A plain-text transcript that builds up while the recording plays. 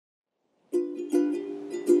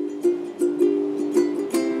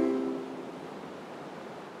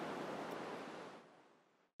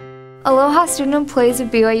Aloha student employees of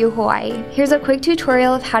BYU Hawaii. Here's a quick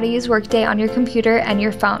tutorial of how to use Workday on your computer and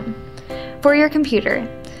your phone. For your computer,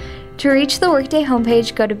 to reach the Workday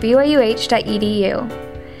homepage, go to byuh.edu.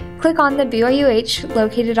 Click on the BYUH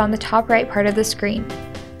located on the top right part of the screen.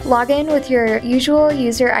 Log in with your usual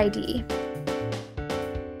user ID.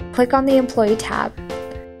 Click on the Employee tab.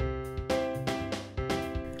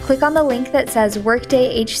 Click on the link that says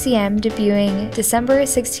Workday HCM debuting December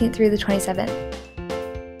 16th through the 27th.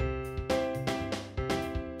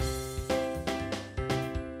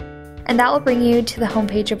 And that will bring you to the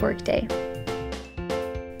homepage of Workday.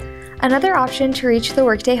 Another option to reach the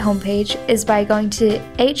Workday homepage is by going to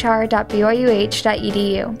hr.byuh.edu.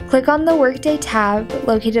 Click on the Workday tab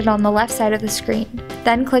located on the left side of the screen.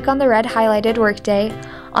 Then click on the red highlighted Workday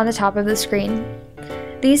on the top of the screen.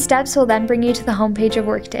 These steps will then bring you to the homepage of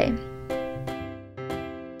Workday.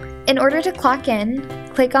 In order to clock in,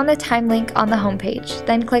 click on the time link on the homepage.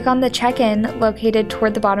 Then click on the check-in located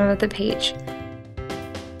toward the bottom of the page.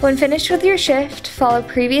 When finished with your shift, follow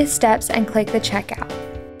previous steps and click the checkout.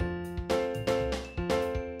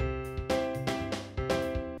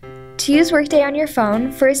 To use Workday on your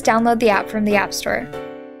phone, first download the app from the App Store.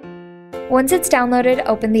 Once it's downloaded,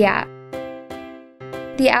 open the app.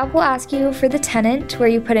 The app will ask you for the tenant, where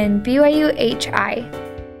you put in BYUHI.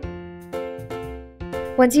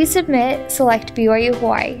 Once you submit, select BYU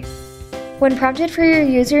Hawaii. When prompted for your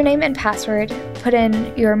username and password, put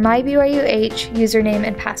in your MyBYUH username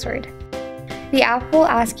and password. The app will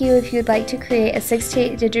ask you if you'd like to create a 6 to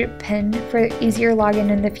 8-digit PIN for easier login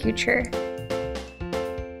in the future.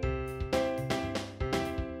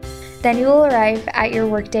 Then you will arrive at your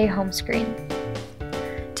Workday home screen.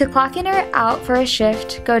 To clock in or out for a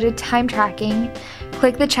shift, go to Time Tracking,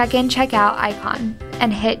 click the Check-in Check-out icon,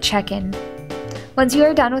 and hit Check-in. Once you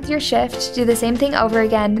are done with your shift, do the same thing over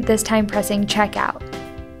again, this time pressing Checkout.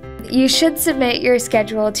 You should submit your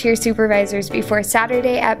schedule to your supervisors before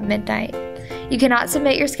Saturday at midnight. You cannot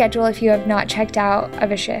submit your schedule if you have not checked out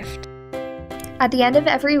of a shift. At the end of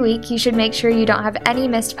every week, you should make sure you don't have any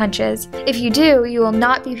missed punches. If you do, you will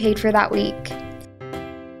not be paid for that week.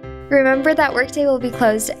 Remember that Workday will be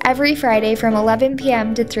closed every Friday from 11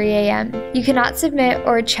 p.m. to 3 a.m. You cannot submit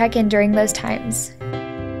or check in during those times.